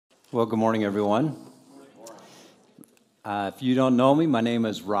Well, good morning, everyone. If you don't know me, my name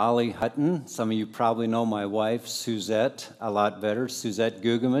is Raleigh Hutton. Some of you probably know my wife, Suzette, a lot better. Suzette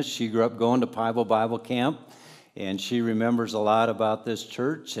Gugamas. She grew up going to Bible Camp, and she remembers a lot about this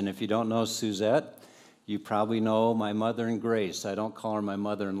church. And if you don't know Suzette, you probably know my mother in grace. I don't call her my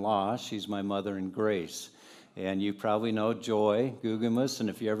mother-in-law. She's my mother in grace. And you probably know Joy Gugamas, and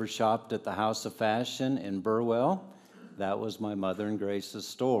if you ever shopped at the House of Fashion in Burwell, that was my mother in grace's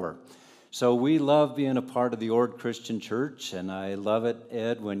store. So we love being a part of the Ord Christian Church, and I love it,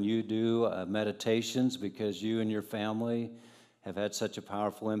 Ed, when you do meditations, because you and your family have had such a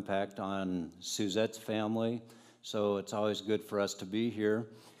powerful impact on Suzette's family. So it's always good for us to be here.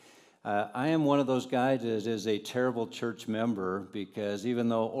 I am one of those guys that is a terrible church member, because even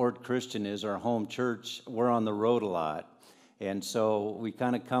though Ord Christian is our home church, we're on the road a lot. And so we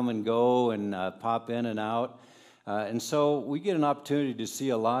kind of come and go and pop in and out. And so we get an opportunity to see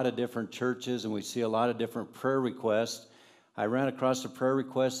a lot of different churches, and we see a lot of different prayer requests. I ran across a prayer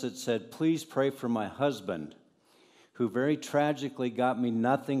request that said, "Please pray for my husband, who very tragically got me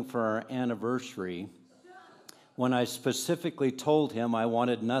nothing for our anniversary when I specifically told him I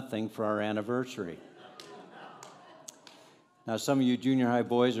wanted nothing for our anniversary." Now, some of you junior high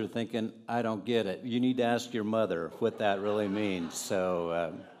boys are thinking, I don't get it. You need to ask your mother what that really means.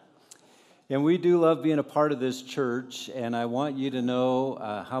 And we do love being a part of this church, and I want you to know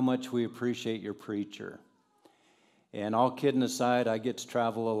how much we appreciate your preacher. And all kidding aside, I get to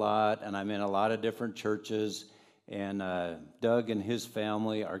travel a lot, and I'm in a lot of different churches, and Doug and his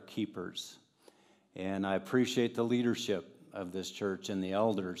family are keepers. And I appreciate the leadership of this church and the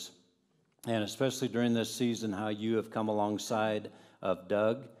elders, and especially during this season, how you have come alongside of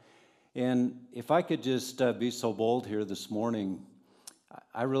Doug. And if I could just be so bold here this morning,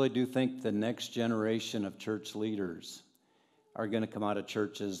 I really do think the next generation of church leaders are going to come out of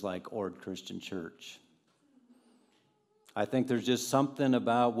churches like Ord Christian Church. I think there's just something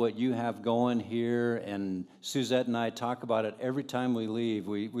about what you have going here, and Suzette and I talk about it every time we leave.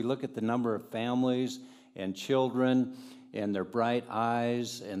 We look at the number of families and children and their bright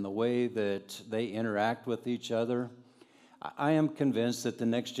eyes and the way that they interact with each other. I am convinced that the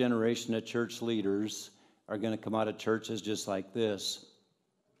next generation of church leaders are going to come out of churches just like this.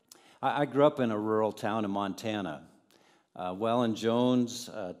 I grew up in a rural town in Montana. Wellen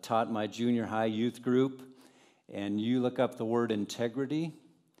Jones taught my junior high youth group, and you look up the word integrity,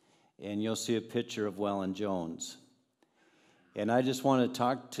 and you'll see a picture of Wellen Jones. And I just want to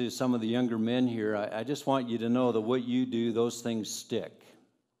talk to some of the younger men here. I just want you to know that what you do, those things stick.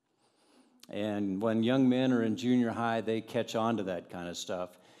 And when young men are in junior high, they catch on to that kind of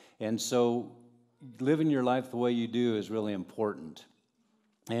stuff. And so living your life the way you do is really important.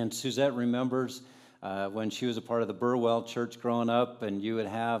 And Suzette remembers when she was a part of the Burwell Church growing up, and you would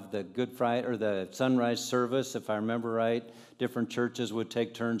have the Good Friday or the sunrise service, if I remember right. Different churches would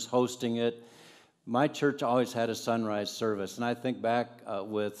take turns hosting it. My church always had a sunrise service, and I think back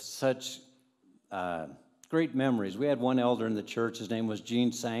with such great memories. We had one elder in the church. His name was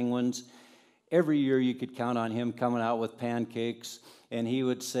Gene Sangwins. Every year you could count on him coming out with pancakes, and he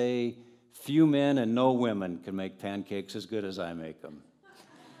would say, "Few men and no women can make pancakes as good as I make them."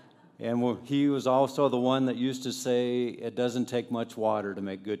 And he was also the one that used to say, "It doesn't take much water to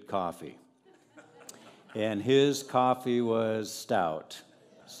make good coffee." And his coffee was stout.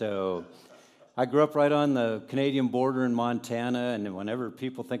 So I grew up right on the Canadian border in Montana, and whenever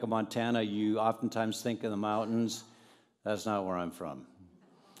people think of Montana, you oftentimes think of the mountains. That's not where I'm from.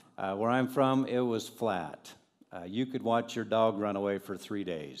 Where I'm from, it was flat. You could watch your dog run away for 3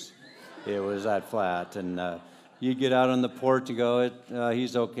 days. It was that flat. And you get out on the porch and go,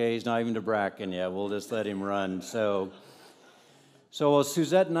 he's okay, he's not even to Bracken yet, we'll just let him run. So while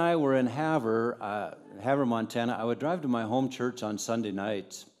Suzette and I were in Havre, Montana, I would drive to my home church on Sunday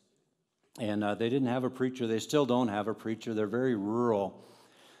nights, and they didn't have a preacher. They still don't have a preacher. They're very rural.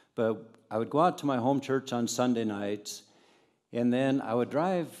 But I would go out to my home church on Sunday nights, and then I would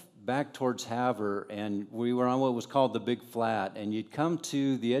drive back towards Havre, and we were on what was called the Big Flat, and you'd come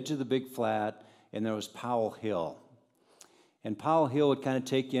to the edge of the Big Flat, and there was Powell Hill. And Powell Hill would kind of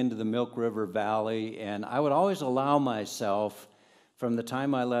take you into the Milk River Valley, and I would always allow myself, from the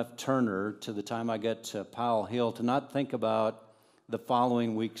time I left Turner to the time I got to Powell Hill, to not think about the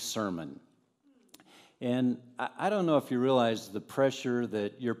following week's sermon. And I don't know if you realize the pressure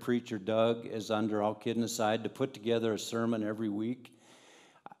that your preacher, Doug, is under, all kidding aside, to put together a sermon every week.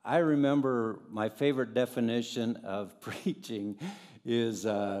 I remember my favorite definition of preaching is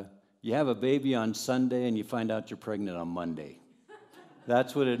you have a baby on Sunday and you find out you're pregnant on Monday.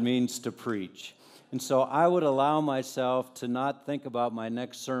 That's what it means to preach. And so I would allow myself to not think about my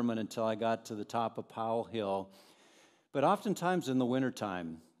next sermon until I got to the top of Powell Hill. But oftentimes in the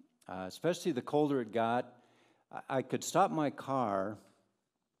wintertime, especially the colder it got, I could stop my car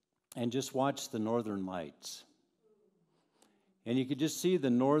and just watch the northern lights. And you could just see the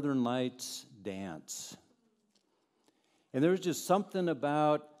northern lights dance. And there was just something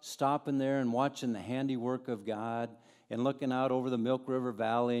about stopping there and watching the handiwork of God and looking out over the Milk River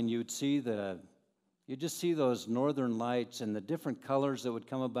Valley, and you'd just see those northern lights and the different colors that would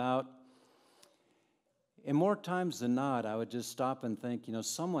come about. And more times than not, I would just stop and think,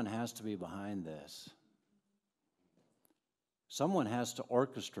 someone has to be behind this. Someone has to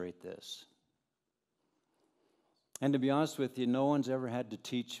orchestrate this. And to be honest with you, no one's ever had to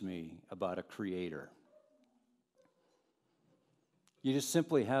teach me about a creator. You just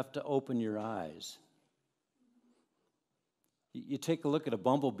simply have to open your eyes. You take a look at a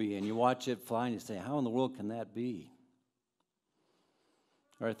bumblebee and you watch it fly and you say, how in the world can that be?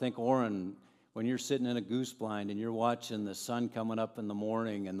 Or I think, Orrin, when you're sitting in a goose blind and you're watching the sun coming up in the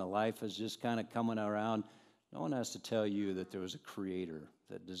morning and the life is just kind of coming around, no one has to tell you that there was a creator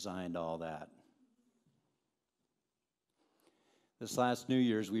that designed all that. This last New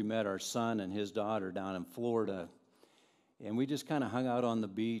Year's, we met our son and his daughter down in Florida, and we just kind of hung out on the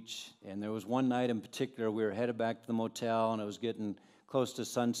beach. And there was one night in particular, we were headed back to the motel, and it was getting close to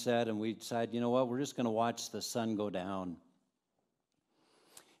sunset, and we decided, we're just going to watch the sun go down.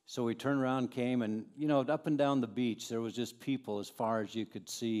 So we turned around, came, and, up and down the beach, there was just people as far as you could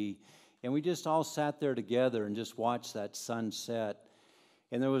see. And we just all sat there together and just watched that sunset.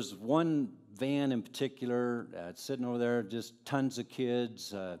 And there was one van in particular sitting over there, just tons of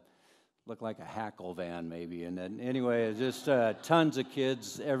kids, looked like a Hackle van maybe. And then anyway, just tons of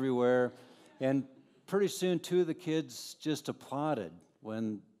kids everywhere. And pretty soon, two of the kids just applauded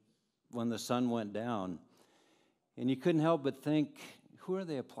when the sun went down. And you couldn't help but think, who are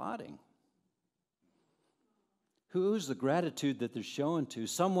they applauding? Who's the gratitude that they're showing to?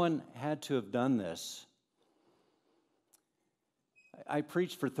 Someone had to have done this. I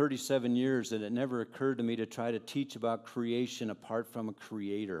preached for 37 years, and it never occurred to me to try to teach about creation apart from a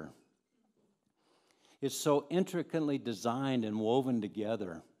creator. It's so intricately designed and woven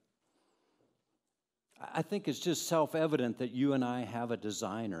together. I think it's just self-evident that you and I have a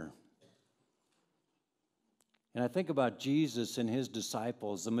designer. And I think about Jesus and his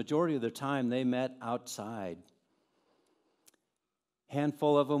disciples. The majority of the time, they met outside. A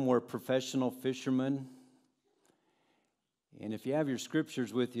handful of them were professional fishermen. And if you have your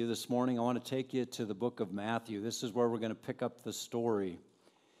scriptures with you this morning, I want to take you to the book of Matthew. This is where we're going to pick up the story.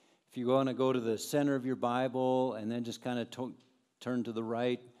 If you want to go to the center of your Bible and then just kind of turn to the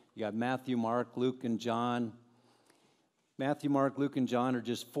right, you got Matthew, Mark, Luke, and John. Matthew, Mark, Luke, and John are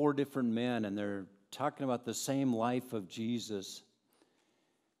just four different men, and they're talking about the same life of Jesus.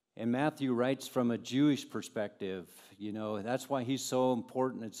 And Matthew writes from a Jewish perspective. That's why he's so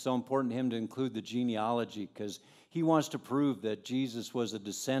important. It's so important to him to include the genealogy, because he wants to prove that Jesus was a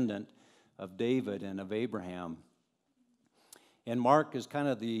descendant of David and of Abraham. And Mark is kind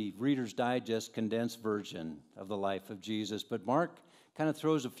of the Reader's Digest condensed version of the life of Jesus. But Mark kind of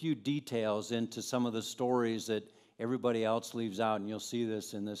throws a few details into some of the stories that everybody else leaves out, and you'll see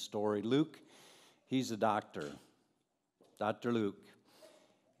this in this story. Luke, he's a doctor, Dr. Luke.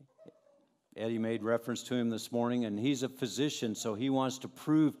 Eddie made reference to him this morning, and he's a physician, so he wants to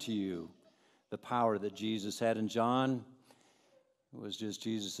prove to you the power that Jesus had. And John was just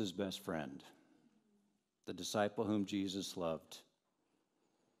Jesus' best friend, the disciple whom Jesus loved.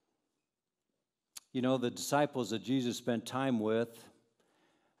 The disciples that Jesus spent time with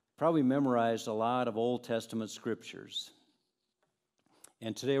probably memorized a lot of Old Testament scriptures.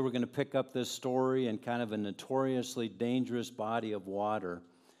 And today we're going to pick up this story in kind of a notoriously dangerous body of water.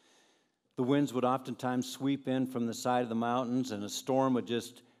 The winds would oftentimes sweep in from the side of the mountains, and a storm would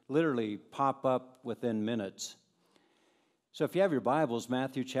just literally pop up within minutes. So if you have your Bibles,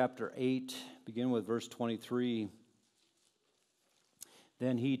 Matthew chapter 8, begin with verse 23.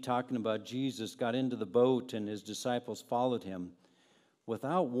 Then he, talking about Jesus, got into the boat, and his disciples followed him.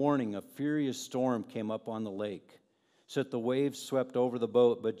 Without warning, a furious storm came up on the lake, so that the waves swept over the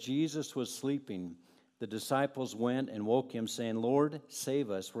boat. But Jesus was sleeping. The disciples went and woke him, saying, Lord, save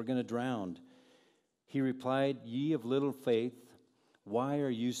us, we're going to drown. He replied, Ye of little faith, why are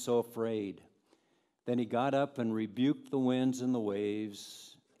you so afraid? Then he got up and rebuked the winds and the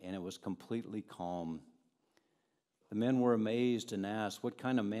waves, and it was completely calm. The men were amazed and asked, What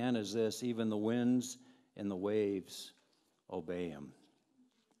kind of man is this? Even the winds and the waves obey him.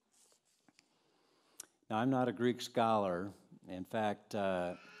 Now, I'm not a Greek scholar. In fact,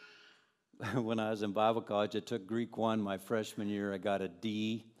 when I was in Bible college, I took Greek 1 my freshman year. I got a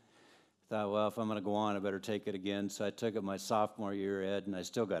D. Thought, well, if I'm going to go on, I better take it again. So I took it my sophomore year, Ed, and I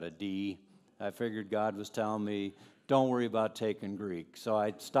still got a D. I figured God was telling me, don't worry about taking Greek. So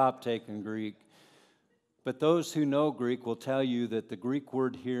I stopped taking Greek. But those who know Greek will tell you that the Greek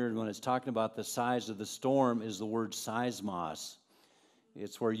word here, when it's talking about the size of the storm, is the word seismos.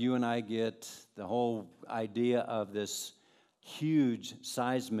 It's where you and I get the whole idea of this huge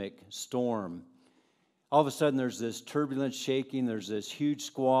seismic storm. All of a sudden, there's this turbulent shaking, there's this huge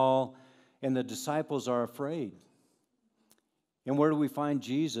squall, and the disciples are afraid. And where do we find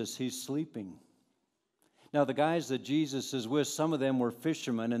Jesus? He's sleeping. Now, the guys that Jesus is with, some of them were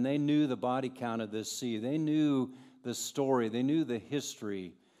fishermen, and they knew the body count of this sea. They knew the story. They knew the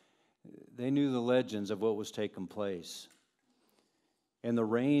history. They knew the legends of what was taking place. And the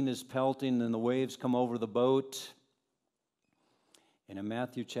rain is pelting, and the waves come over the boat. And in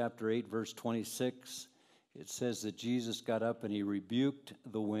Matthew chapter 8, verse 26, it says that Jesus got up and he rebuked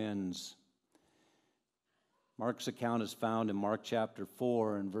the winds. Mark's account is found in Mark chapter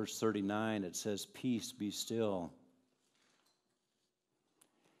 4 and verse 39. It says, "Peace, be still."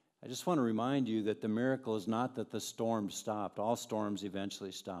 I just want to remind you that the miracle is not that the storm stopped. All storms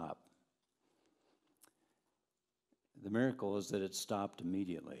eventually stop. The miracle is that it stopped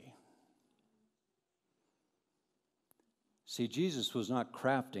immediately. See, Jesus was not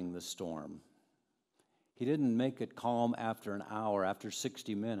crafting the storm. He didn't make it calm after an hour, after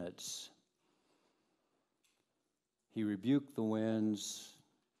 60 minutes. He rebuked the winds.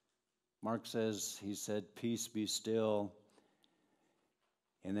 Mark says, he said, "Peace, be still."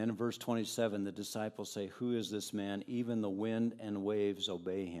 And then in verse 27, the disciples say, "Who is this man? Even the wind and waves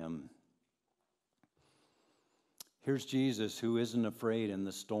obey him." Here's Jesus who isn't afraid in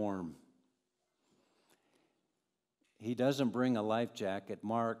the storm. He doesn't bring a life jacket.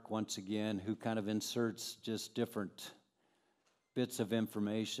 Mark, once again, who kind of inserts just different bits of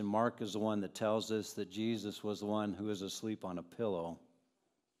information. Mark is the one that tells us that Jesus was the one who was asleep on a pillow.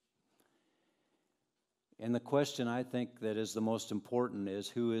 And the question I think that is the most important is,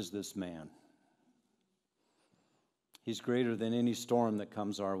 who is this man? He's greater than any storm that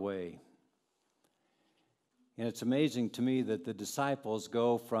comes our way. And it's amazing to me that the disciples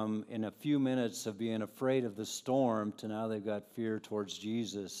go from, in a few minutes of being afraid of the storm, to now they've got fear towards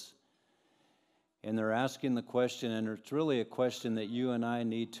Jesus. And they're asking the question, and it's really a question that you and I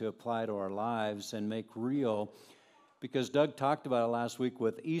need to apply to our lives and make real. Because Doug talked about it last week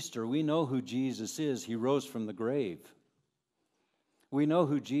with Easter. We know who Jesus is. He rose from the grave. We know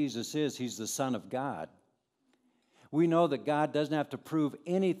who Jesus is. He's the Son of God. We know that God doesn't have to prove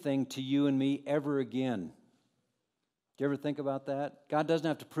anything to you and me ever again. Do you ever think about that? God doesn't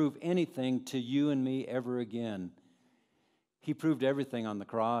have to prove anything to you and me ever again. He proved everything on the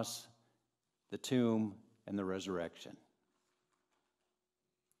cross, the tomb, and the resurrection.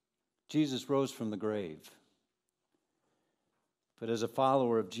 Jesus rose from the grave. But as a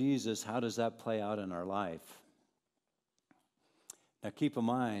follower of Jesus, how does that play out in our life? Now keep in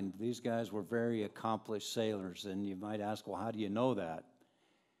mind, these guys were very accomplished sailors, and you might ask, well, how do you know that?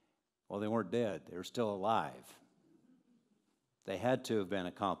 Well, they weren't dead. They were still alive. They had to have been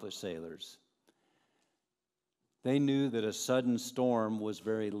accomplished sailors. They knew that a sudden storm was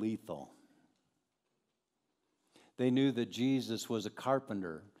very lethal. They knew that Jesus was a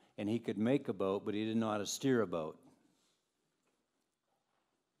carpenter, and he could make a boat, but he didn't know how to steer a boat.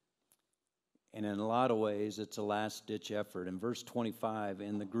 And in a lot of ways, it's a last-ditch effort. In verse 25,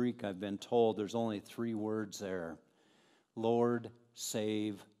 in the Greek, I've been told there's only 3 words there. Lord,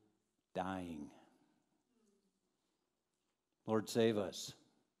 save, dying. Lord, save us.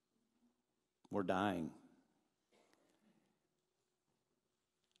 We're dying.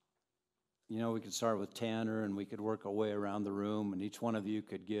 You know, we could start with Tanner, and we could work our way around the room, and each one of you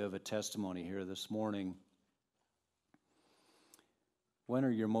could give a testimony here this morning. When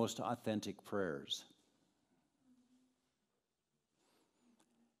are your most authentic prayers?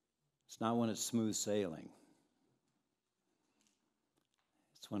 It's not when it's smooth sailing.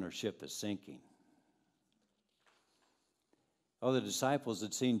 It's when our ship is sinking. Oh, the disciples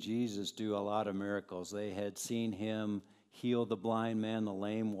had seen Jesus do a lot of miracles. They had seen him heal the blind man, the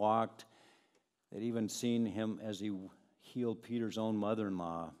lame walked. They'd even seen him as he healed Peter's own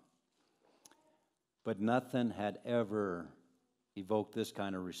mother-in-law. But nothing had ever evoked this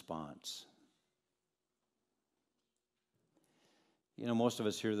kind of response. You know, most of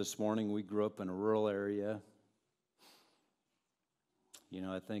us here this morning, we grew up in a rural area. You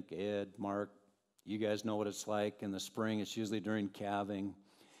know, I think Ed, Mark, you guys know what it's like in the spring. It's usually during calving,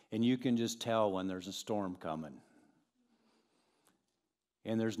 and you can just tell when there's a storm coming.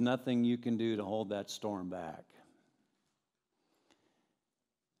 And there's nothing you can do to hold that storm back.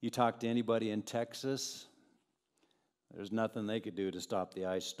 You talk to anybody in Texas, there's nothing they could do to stop the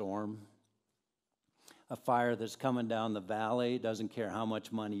ice storm. A fire that's coming down the valley doesn't care how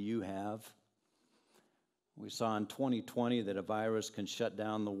much money you have. We saw in 2020 that a virus can shut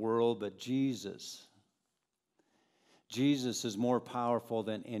down the world, but Jesus is more powerful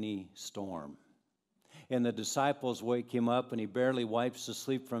than any storm. And the disciples wake him up, and he barely wipes the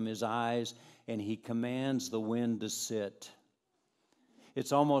sleep from his eyes, and he commands the wind to sit.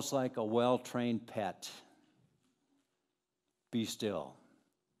 It's almost like a well-trained pet. Be still.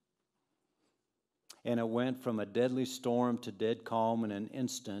 And it went from a deadly storm to dead calm in an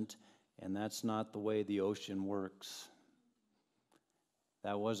instant, and that's not the way the ocean works.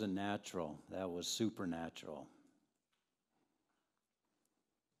 That wasn't natural. That was supernatural.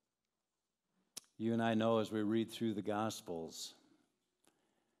 You and I know as we read through the Gospels,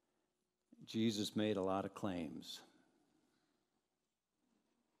 Jesus made a lot of claims.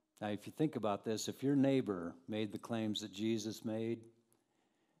 Now, if you think about this, if your neighbor made the claims that Jesus made,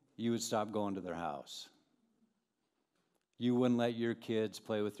 you would stop going to their house. You wouldn't let your kids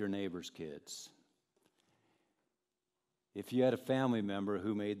play with your neighbor's kids. If you had a family member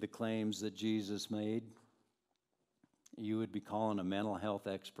who made the claims that Jesus made, you would be calling a mental health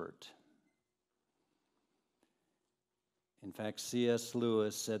expert. In fact, C.S.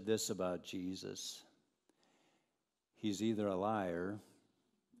 Lewis said this about Jesus: he's either a liar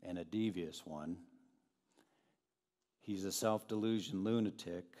and a devious one, he's a self-delusion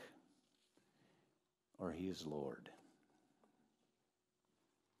lunatic, or he is Lord.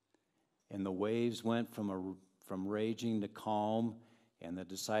 And the waves went from raging to calm, and the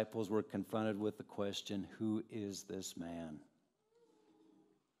disciples were confronted with the question, who is this man?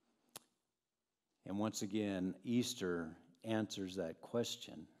 And once again, Easter answers that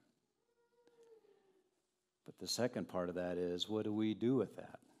question. But the second part of that is, what do we do with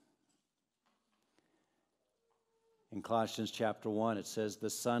that? In Colossians chapter 1, it says, the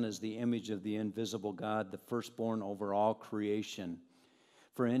Son is the image of the invisible God, the firstborn over all creation.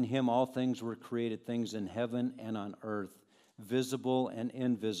 For in him all things were created, things in heaven and on earth, visible and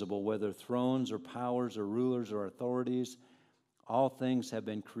invisible, whether thrones or powers or rulers or authorities. All things have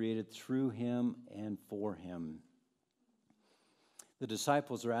been created through him and for him. The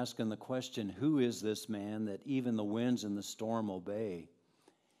disciples are asking the question, who is this man that even the winds and the storm obey?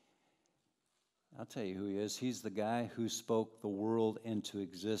 I'll tell you who he is. He's the guy who spoke the world into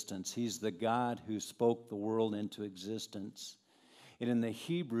existence. He's the God who spoke the world into existence. And in the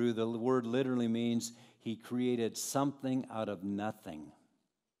Hebrew, the word literally means he created something out of nothing.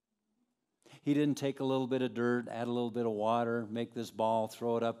 He didn't take a little bit of dirt, add a little bit of water, make this ball,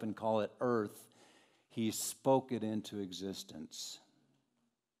 throw it up and call it earth. He spoke it into existence.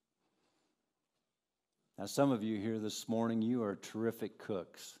 Now, some of you here this morning, you are terrific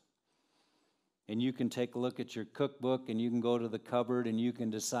cooks. And you can take a look at your cookbook and you can go to the cupboard and you can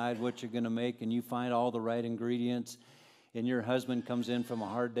decide what you're going to make and you find all the right ingredients. And your husband comes in from a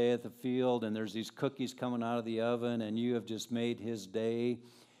hard day at the field and there's these cookies coming out of the oven and you have just made his day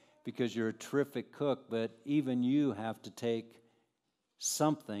because you're a terrific cook. But even you have to take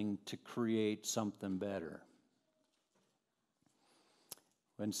something to create something better.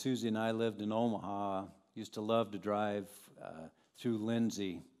 When Susie and I lived in Omaha, used to love to drive through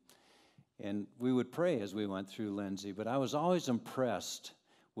Lindsay. And we would pray as we went through Lindsay. But I was always impressed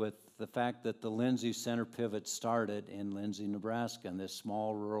with the fact that the Lindsay Center Pivot started in Lindsay, Nebraska, in this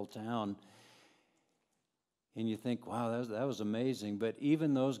small rural town. And you think, wow, that was amazing. But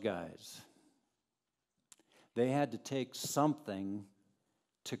even those guys, they had to take something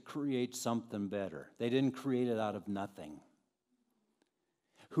to create something better. They didn't create it out of nothing.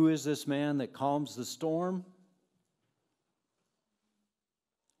 Who is this man that calms the storm?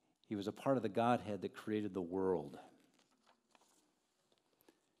 He was a part of the Godhead that created the world.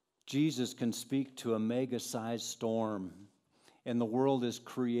 Jesus can speak to a mega-sized storm, and the world is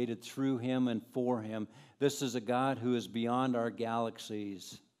created through him and for him. This is a God who is beyond our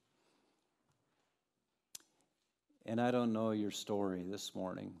galaxies. And I don't know your story this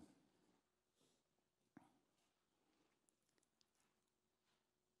morning.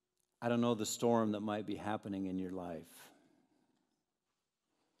 I don't know the storm that might be happening in your life.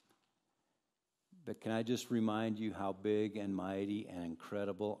 But can I just remind you how big and mighty and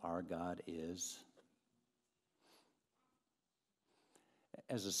incredible our God is?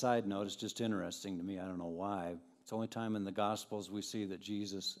 As a side note, it's just interesting to me. I don't know why. It's the only time in the Gospels we see that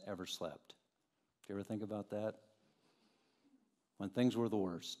Jesus ever slept. Do you ever think about that? When things were the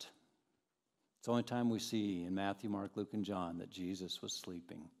worst. It's the only time we see in Matthew, Mark, Luke, and John that Jesus was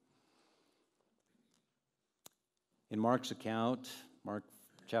sleeping. In Mark's account, Mark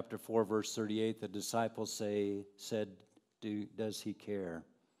chapter 4, verse 38, the disciples said, does he care?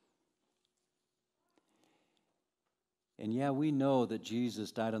 And yeah, we know that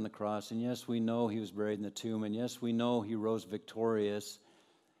Jesus died on the cross, and yes, we know he was buried in the tomb, and yes, we know he rose victorious.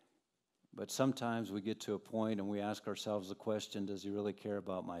 But sometimes we get to a point and we ask ourselves the question, does he really care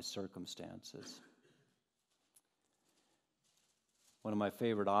about my circumstances? One of my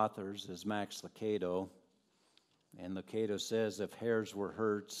favorite authors is Max Lucado, and Lucado says, if hares were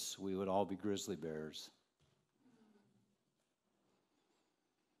hurts, we would all be grizzly bears.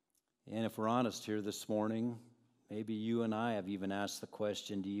 And if we're honest here this morning, maybe you and I have even asked the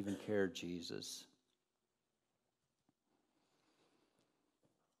question, do you even care, Jesus?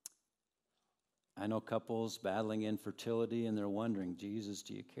 I know couples battling infertility and they're wondering, Jesus,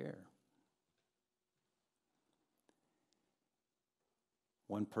 do you care?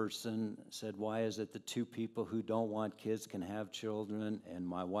 One person said, why is it the two people who don't want kids can have children, and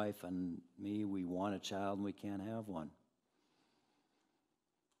my wife and me, we want a child and we can't have one?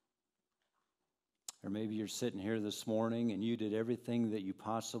 Or maybe you're sitting here this morning and you did everything that you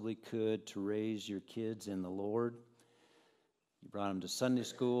possibly could to raise your kids in the Lord. You brought them to Sunday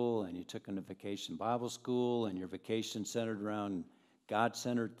school, and you took them to Vacation Bible School, and your vacation centered around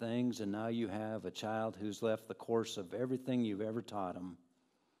God-centered things, and now you have a child who's left the course of everything you've ever taught them.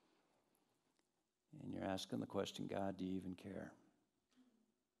 And you're asking the question, God, do you even care?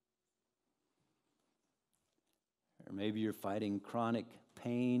 Or maybe you're fighting chronic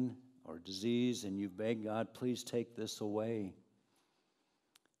pain or disease, and you beg God, please take this away.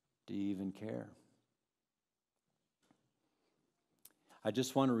 Do you even care? I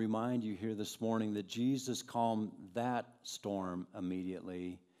just want to remind you here this morning that Jesus calmed that storm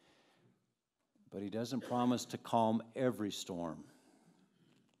immediately, but he doesn't promise to calm every storm.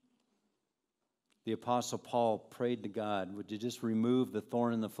 The Apostle Paul prayed to God, would you just remove the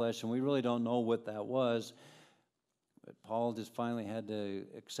thorn in the flesh? And we really don't know what that was, but Paul just finally had to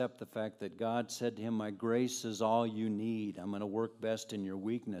accept the fact that God said to him, my grace is all you need. I'm going to work best in your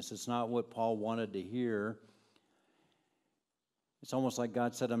weakness. It's not what Paul wanted to hear. It's almost like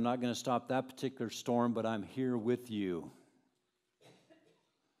God said, I'm not going to stop that particular storm, but I'm here with you.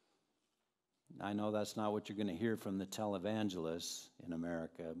 I know that's not what you're going to hear from the televangelists in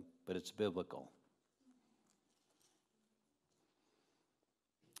America, but it's biblical.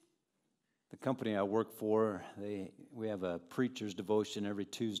 The company I work for, we have a preacher's devotion every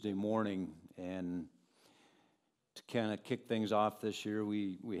Tuesday morning, and to kind of kick things off this year,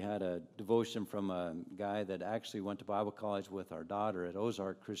 we had a devotion from a guy that actually went to Bible college with our daughter at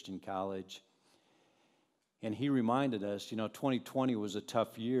Ozark Christian College. And he reminded us, 2020 was a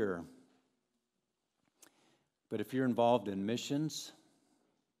tough year. But if you're involved in missions,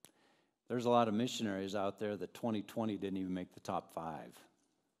 there's a lot of missionaries out there that 2020 didn't even make the top 5.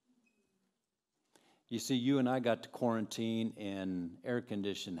 You see, you and I got to quarantine in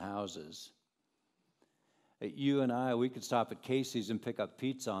air-conditioned houses. You and I, we could stop at Casey's and pick up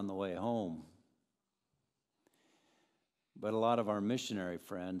pizza on the way home. But a lot of our missionary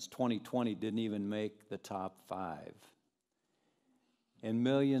friends, 2020 didn't even make the top 5. And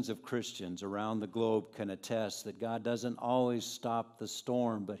millions of Christians around the globe can attest that God doesn't always stop the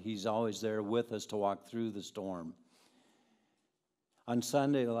storm, but he's always there with us to walk through the storm. On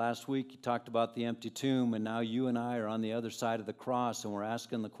Sunday last week, he talked about the empty tomb, and now you and I are on the other side of the cross, and we're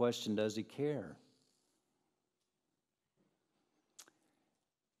asking the question, does he care?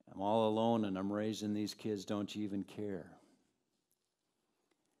 I'm all alone and I'm raising these kids. Don't you even care?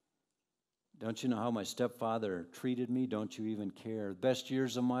 Don't you know how my stepfather treated me? Don't you even care? The best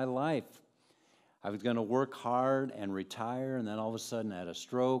years of my life. I was going to work hard and retire, and then all of a sudden I had a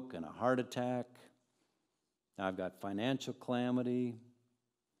stroke and a heart attack. Now I've got financial calamity.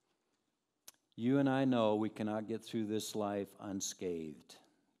 You and I know we cannot get through this life unscathed.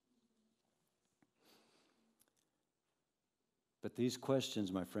 But these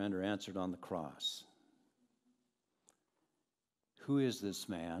questions, my friend, are answered on the cross. Who is this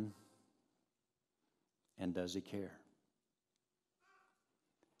man, and does he care?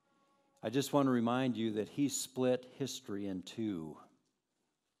 I just want to remind you that he split history in two.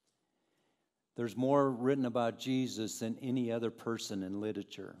 There's more written about Jesus than any other person in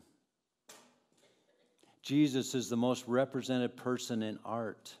literature. Jesus is the most represented person in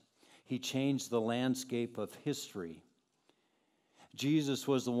art. He changed the landscape of history. Jesus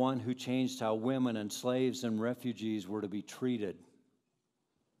was the one who changed how women and slaves and refugees were to be treated.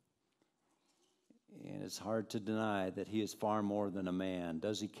 And it's hard to deny that he is far more than a man.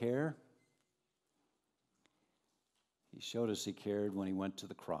 Does he care? showed us he cared when he went to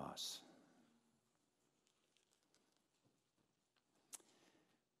the cross.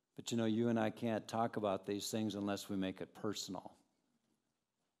 But you and I can't talk about these things unless we make it personal.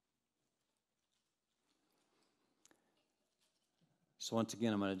 So once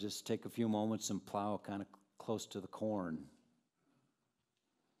again, I'm going to just take a few moments and plow kind of close to the corn.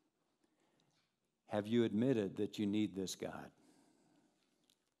 Have you admitted that you need this God?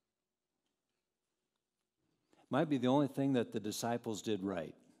 Might be the only thing that the disciples did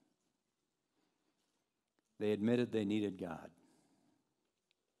right. They admitted they needed God.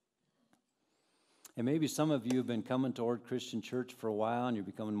 And maybe some of you have been coming to Ord Christian Church for a while, and you're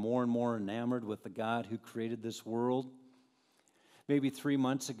becoming more and more enamored with the God who created this world. Maybe 3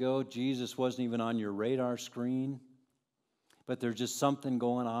 months ago, Jesus wasn't even on your radar screen, but there's just something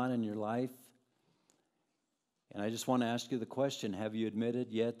going on in your life. And I just want to ask you the question, have you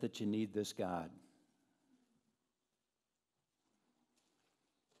admitted yet that you need this God?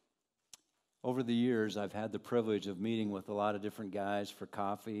 Over the years, I've had the privilege of meeting with a lot of different guys for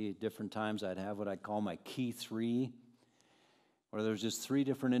coffee. Different times I'd have what I call my key three, where there's just 3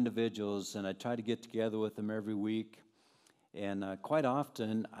 different individuals, and I try to get together with them every week. And quite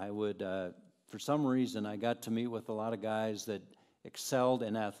often, I would, for some reason, I got to meet with a lot of guys that excelled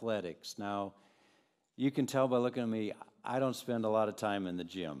in athletics. Now, you can tell by looking at me, I don't spend a lot of time in the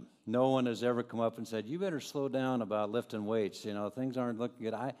gym. No one has ever come up and said, you better slow down about lifting weights. Things aren't looking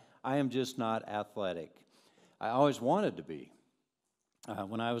good. I am just not athletic. I always wanted to be.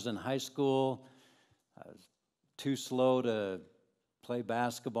 When I was in high school, I was too slow to play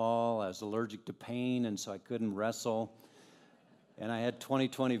basketball. I was allergic to pain, and so I couldn't wrestle. And I had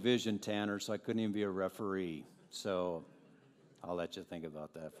 20/20 vision, Tanner, so I couldn't even be a referee. So I'll let you think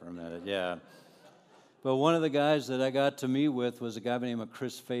about that for a minute. Yeah. But one of the guys that I got to meet with was a guy by the name of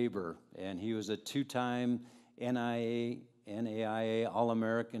Chris Faber, and he was a 2-time NAIA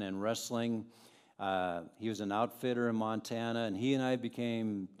All-American in wrestling. He was an outfitter in Montana, and he and I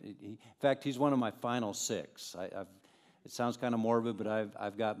became, in fact, he's one of my final 6. It sounds kind of morbid, but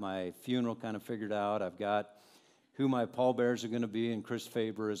I've got my funeral kind of figured out. I've got who my pallbearers are going to be, and Chris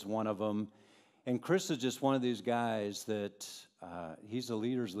Faber is one of them. And Chris is just one of these guys that he's a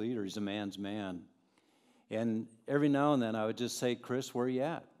leader's leader. He's a man's man. And every now and then I would just say, Chris, where are you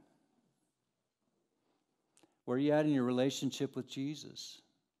at? Where are you at in your relationship with Jesus?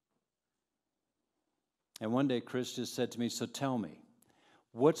 And one day Chris just said to me, so tell me,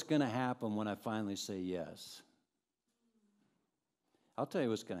 what's going to happen when I finally say yes? I'll tell you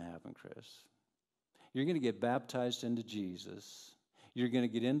what's going to happen, Chris. You're going to get baptized into Jesus. You're going to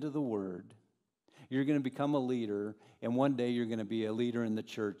get into the Word. You're going to become a leader. And one day you're going to be a leader in the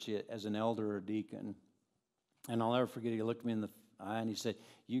church as an elder or deacon. And I'll never forget, he looked me in the eye and he said,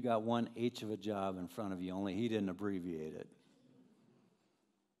 you got one H of a job in front of you, only he didn't abbreviate it.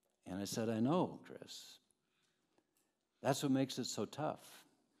 And I said, I know, Chris. That's what makes it so tough.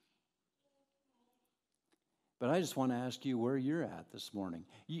 But I just want to ask you where you're at this morning.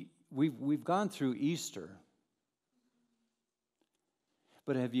 We've gone through Easter.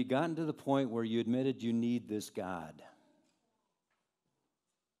 But have you gotten to the point where you admitted you need this God?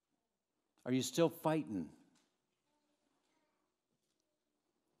 Are you still fighting?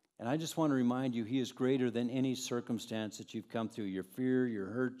 And I just want to remind you, he is greater than any circumstance that you've come through, your fear, your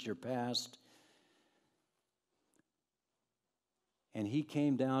hurt, your past. And he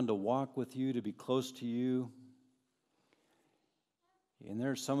came down to walk with you, to be close to you. And there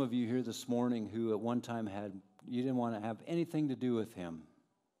are some of you here this morning who at one time you didn't want to have anything to do with him.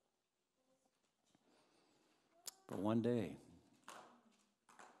 But one day,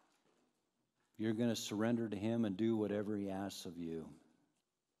 you're going to surrender to him and do whatever he asks of you.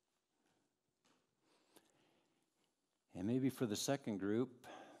 And maybe for the second group,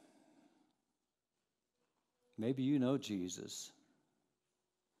 maybe you know Jesus.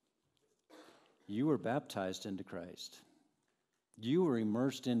 You were baptized into Christ. You were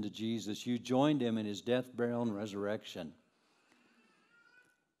immersed into Jesus. You joined him in his death, burial, and resurrection.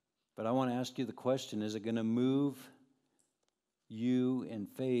 But I want to ask you the question, is it going to move you in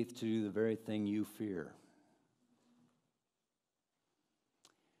faith to do the very thing you fear?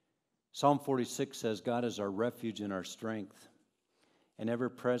 Psalm 46 says, God is our refuge and our strength, and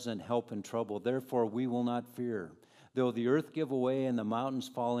ever-present help in trouble. Therefore we will not fear. Though the earth give way and the mountains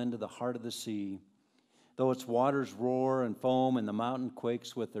fall into the heart of the sea, though its waters roar and foam and the mountain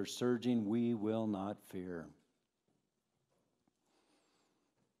quakes with their surging, we will not fear.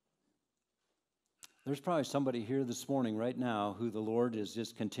 There's probably somebody here this morning right now who the Lord is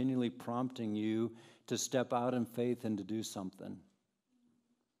just continually prompting you to step out in faith and to do something.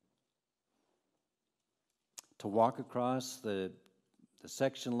 to walk across the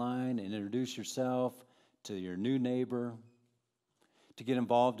section line and introduce yourself to your new neighbor, to get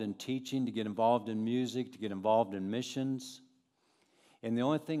involved in teaching, to get involved in music, to get involved in missions. And the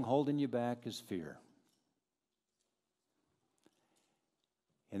only thing holding you back is fear.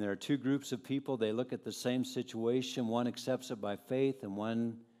 And there are two groups of people. They look at the same situation. One accepts it by faith, and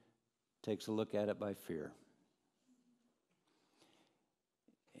one takes a look at it by fear.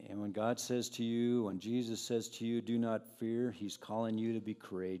 And when God says to you, when Jesus says to you, do not fear, he's calling you to be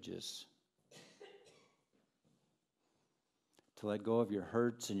courageous. To let go of your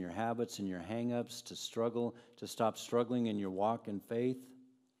hurts and your habits and your hang-ups, to stop struggling in your walk in faith.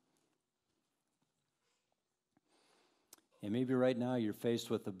 And maybe right now you're faced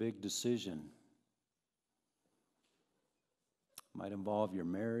with a big decision. It might involve your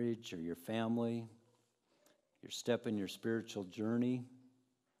marriage or your family, your step in your spiritual journey.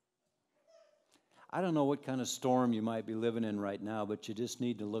 I don't know what kind of storm you might be living in right now, but you just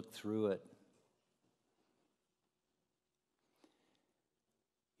need to look through it.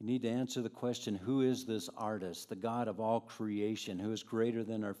 You need to answer the question, who is this artist, the God of all creation, who is greater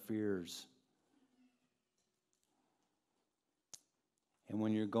than our fears? And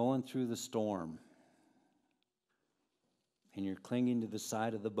when you're going through the storm, and you're clinging to the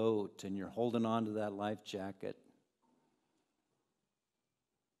side of the boat, and you're holding on to that life jacket,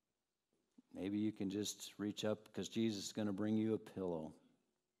 maybe you can just reach up because Jesus is going to bring you a pillow.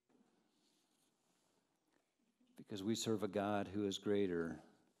 Because we serve a God who is greater,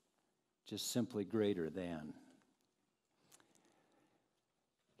 just simply greater than.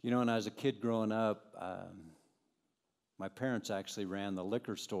 You know, when I was a kid growing up, my parents actually ran the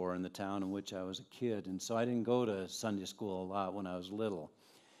liquor store in the town in which I was a kid, and so I didn't go to Sunday school a lot when I was little,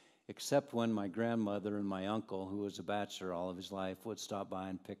 except when my grandmother and my uncle, who was a bachelor all of his life, would stop by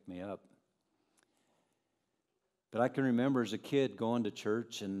and pick me up. But I can remember as a kid going to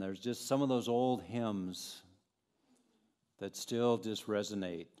church, and there's just some of those old hymns that still just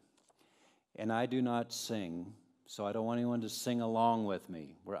resonate. And I do not sing, so I don't want anyone to sing along with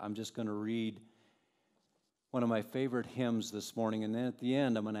me. I'm just going to read one of my favorite hymns this morning, and then at the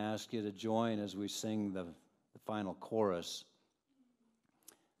end I'm going to ask you to join as we sing the final chorus.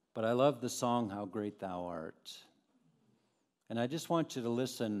 But I love the song, How Great Thou Art. And I just want you to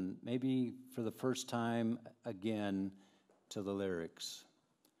listen, maybe for the first time again, to the lyrics.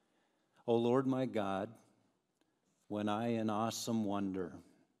 O Lord my God, when I in awesome wonder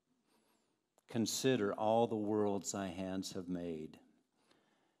consider all the worlds thy hands have made,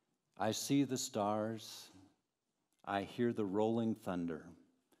 I see the stars, I hear the rolling thunder.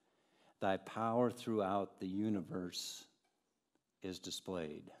 Thy power throughout the universe is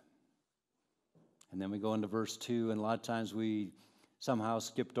displayed. And then we go into verse 2, and a lot of times we somehow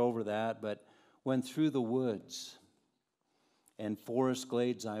skipped over that, but when through the woods and forest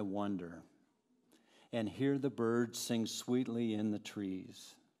glades I wander, and hear the birds sing sweetly in the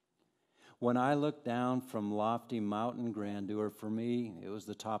trees. When I look down from lofty mountain grandeur, for me it was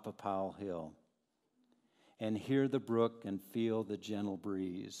the top of Powell Hill, and hear the brook and feel the gentle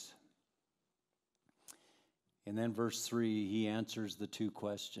breeze. And then verse 3, he answers the two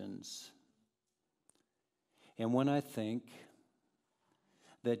questions. And when I think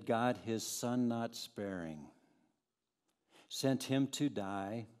that God, his Son not sparing, sent him to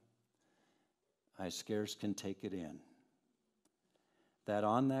die, I scarce can take it in. That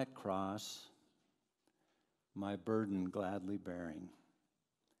on that cross, my burden gladly bearing,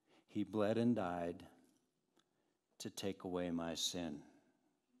 he bled and died to take away my sin.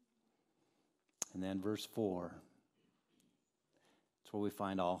 And then verse 4, it's where we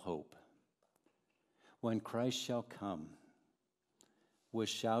find all hope. When Christ shall come with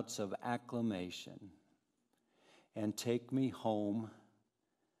shouts of acclamation and take me home,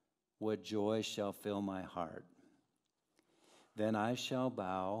 what joy shall fill my heart. Then I shall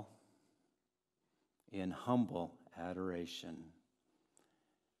bow in humble adoration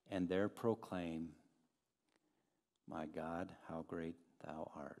and there proclaim, my God, how great thou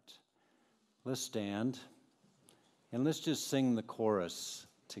art. Let's stand and let's just sing the chorus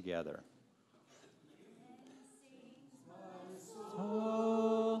together.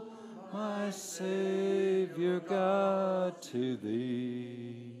 Oh, my Savior God, to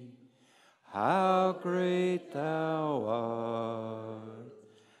thee, how great thou art,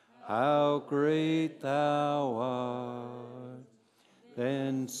 how great thou art.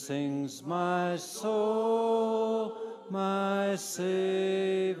 Then sings my soul, my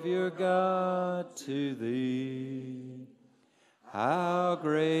Savior God, to thee, how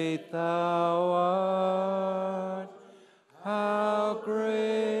great thou art, how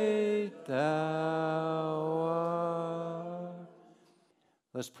great thou art.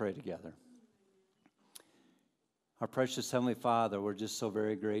 Let's pray together. Our precious Heavenly Father, we're just so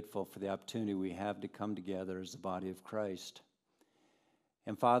very grateful for the opportunity we have to come together as the body of Christ.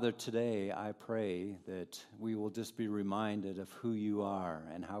 And Father, today I pray that we will just be reminded of who you are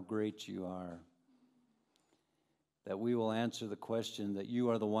and how great you are. That we will answer the question that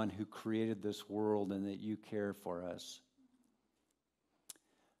you are the one who created this world and that you care for us.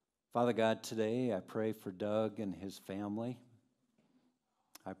 Father God, today I pray for Doug and his family.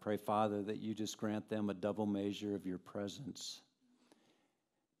 I pray, Father, that you just grant them a double measure of your presence.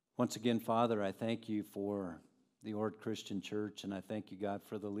 Once again, Father, I thank you for the Ord Christian Church, and I thank you, God,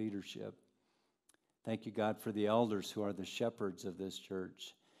 for the leadership. Thank you, God, for the elders who are the shepherds of this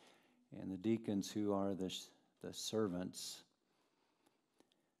church and the deacons who are the servants.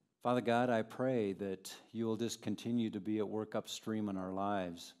 Father God, I pray that you will just continue to be at work upstream in our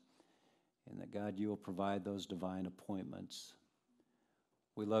lives and that, God, you will provide those divine appointments.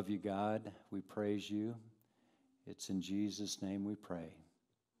 We love you, God. We praise you. It's in Jesus' name we pray.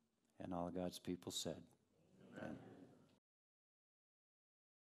 And all God's people said, Amen.